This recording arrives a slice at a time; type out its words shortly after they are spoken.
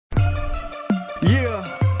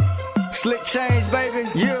Yeah. Slick change, baby.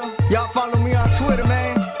 Yeah. Y'all follow me on Twitter,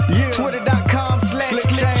 man. Yeah. Twitter.com/slick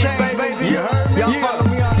change, baby. You heard me? Y'all follow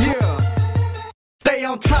me on Twitter. Stay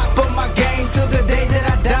on top of my game till the day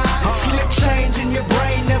that I die. Slick change in your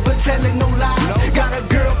brain, never telling no lies. Got a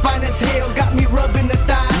girl fine as hell, got me rubbing the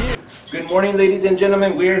thighs. Good morning, ladies and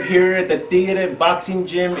gentlemen. We're here at the Tigre Boxing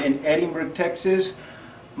Gym in Edinburgh, Texas.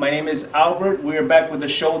 My name is Albert. We're back with the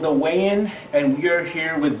show The Weigh-In, and we are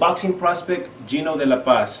here with boxing prospect Gino De La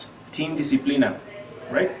Paz, Team Disciplina,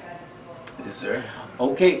 right? Yes, sir.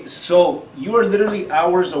 Okay, so you are literally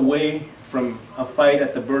hours away from a fight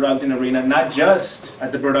at the Bird Ogden Arena, not just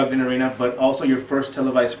at the Bird Ogden Arena, but also your first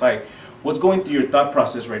televised fight. What's going through your thought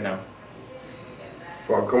process right now?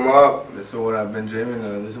 Fuck 'em up. This is what I've been dreaming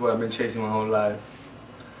of. This is what I've been chasing my whole life.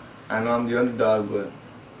 I know I'm the underdog, but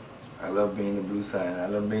I love being the blue side. I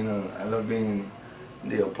love being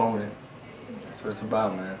the opponent. That's what it's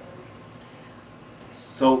about, man.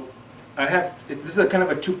 So, this is a kind of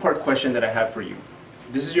a two-part question that I have for you.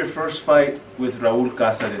 This is your first fight with Raul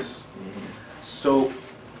Cáceres. So,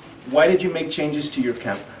 why did you make changes to your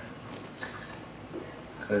camp?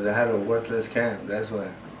 Because I had a worthless camp. That's why.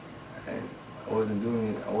 I wasn't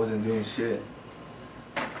doing shit.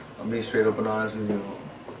 I'm being straight up and honest with you.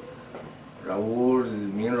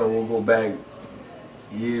 Me and Raul go back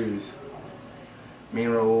years. Me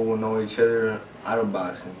and Raul will know each other out of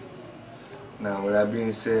boxing. Now, with that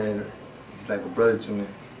being said, he's like a brother to me,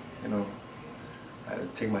 you know. I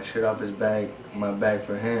take my shirt off his back, my back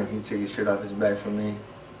for him. He take his shirt off his back for me.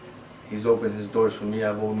 He's opened his doors for me.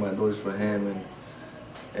 I've opened my doors for him, and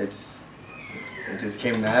it just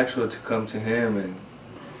came natural to come to him. And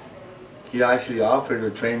he actually offered to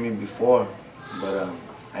train me before, but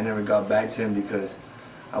I never got back to him because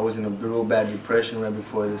I was in a real bad depression right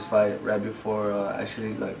before this fight,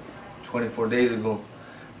 actually like 24 days ago.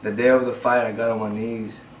 The day of the fight, I got on my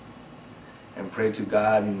knees and prayed to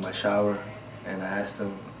God in my shower, and I asked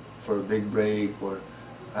him for a big break or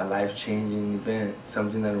a life-changing event,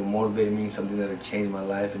 something that would motivate me, something that would change my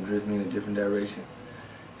life and drift me in a different direction.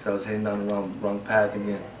 Because I was heading down the wrong path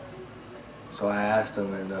again. So I asked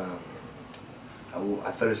him, and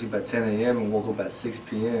I fell asleep at 10 a.m. and woke up at 6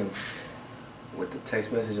 p.m. with the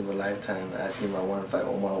text message of a lifetime asking if I wanted to fight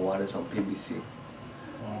Omar Juarez on PBC.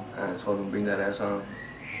 And I told him, bring that ass on.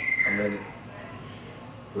 I'm ready.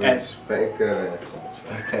 Respect that ass.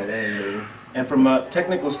 Respect that ass, baby. And from a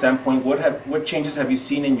technical standpoint, what changes have you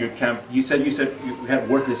seen in your camp? You said you had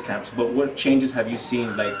worthless camps, but what changes have you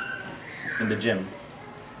seen, like, in the gym?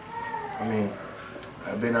 I mean,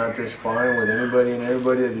 I've been out there sparring with anybody and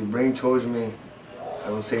everybody that you bring towards me. I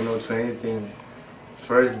don't say no to anything.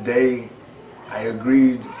 First day, I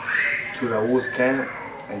agreed to Raul's camp,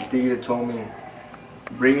 and Tigre told me,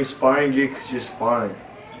 bring your sparring gear because you're sparring.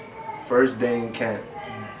 First day in camp.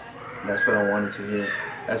 That's what I wanted to hear.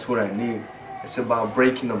 That's what I need. It's about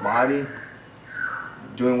breaking the body,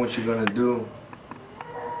 doing what you're gonna do,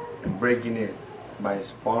 and breaking it by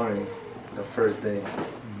sparring the first day.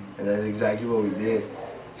 And that's exactly what we did.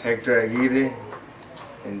 Hector Aguirre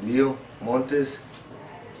and Leo Montes,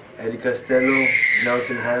 Eddie Costello,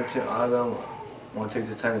 Nelson Hampton, all of them. I want to take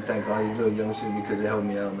this time to thank all these little youngsters because they helped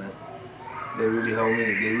me out, man. They really helped me.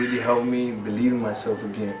 They really helped me believe in myself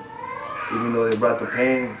again. Even though they brought the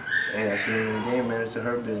pain, hey, that's the name of the game, man. It's a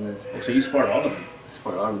hurt business. So you sparred all of them? I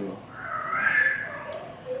sparred all of them.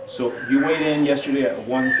 So you weighed in yesterday at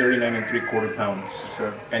 139 3/4 pounds.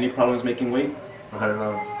 Sure. Any problems making weight? I don't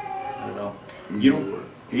know. I don't know.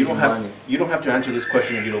 You don't have to answer this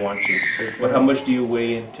question if you don't want to. But how much do you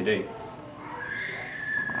weigh in today?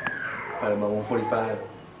 Probably about 145.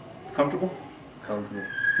 Comfortable? Comfortable.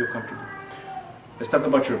 Feel comfortable. Let's talk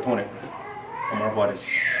about your opponent, Omar Juarez.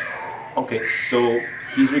 Okay, so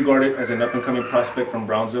he's regarded as an up-and-coming prospect from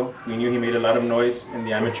Brownsville. We knew he made a lot of noise in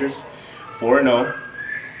the amateurs. 4-0.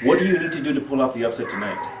 What do you need to do to pull off the upset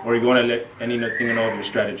tonight? Or are you going to let anything know of your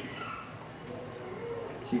strategy?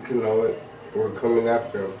 He can know it. We're coming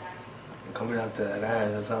after him. I'm coming after that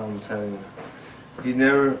ass, that's all I'm telling you. He's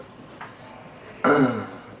never...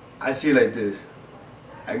 I see it like this.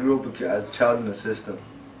 I grew up as a child in the system.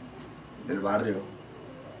 Del barrio.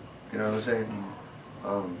 You know what I'm saying?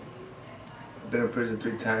 I've been in prison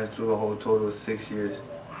 3 times through a whole total of 6 years.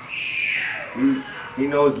 He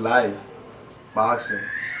knows life, boxing.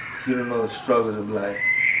 He don't know the struggles of life.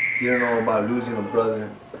 He don't know about losing a brother.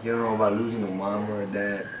 He don't know about losing a mom or a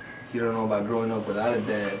dad. He don't know about growing up without a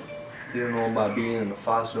dad. He don't know about being in a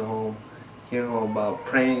foster home. He don't know about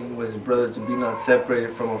praying with his brother to be not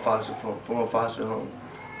separated from a foster home.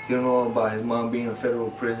 He don't know about his mom being in a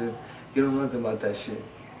federal prison. He don't know nothing about that shit.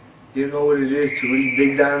 You know what it is to really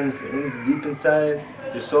dig down deep inside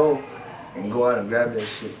your soul and go out and grab that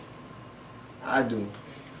shit. I do.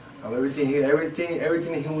 Everything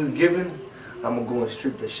that he was given, I'm gonna go and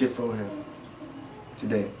strip that shit from him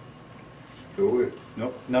today. Do it.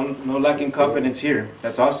 No lacking confidence here.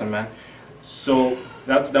 That's awesome, man. So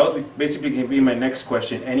that was basically gonna be my next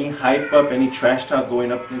question. Any hype up, any trash talk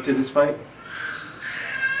going up into this fight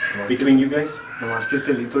between you guys? Nomás que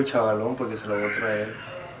este lito el chavalón porque se lo voy a traer.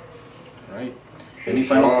 Right. It's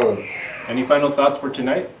on. Any final thoughts for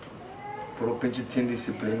tonight? Puro pinche team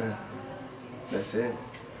disciplina. That's it.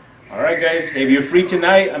 All right, guys. If you're free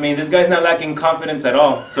tonight, I mean, this guy's not lacking confidence at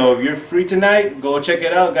all. So if you're free tonight, go check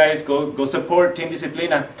it out, guys. Go support Team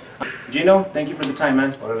Disciplina. Gino, thank you for the time,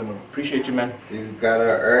 man. Órale, man. Appreciate you, man. He's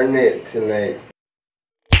gotta earn it tonight.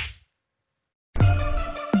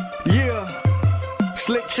 Yeah,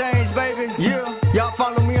 slick change, baby. Yeah, y'all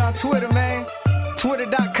follow me on Twitter, man.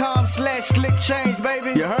 Twitter.com/slickchange,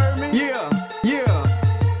 baby. You heard me? Yeah.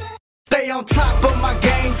 Stay on top of my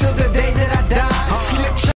game till the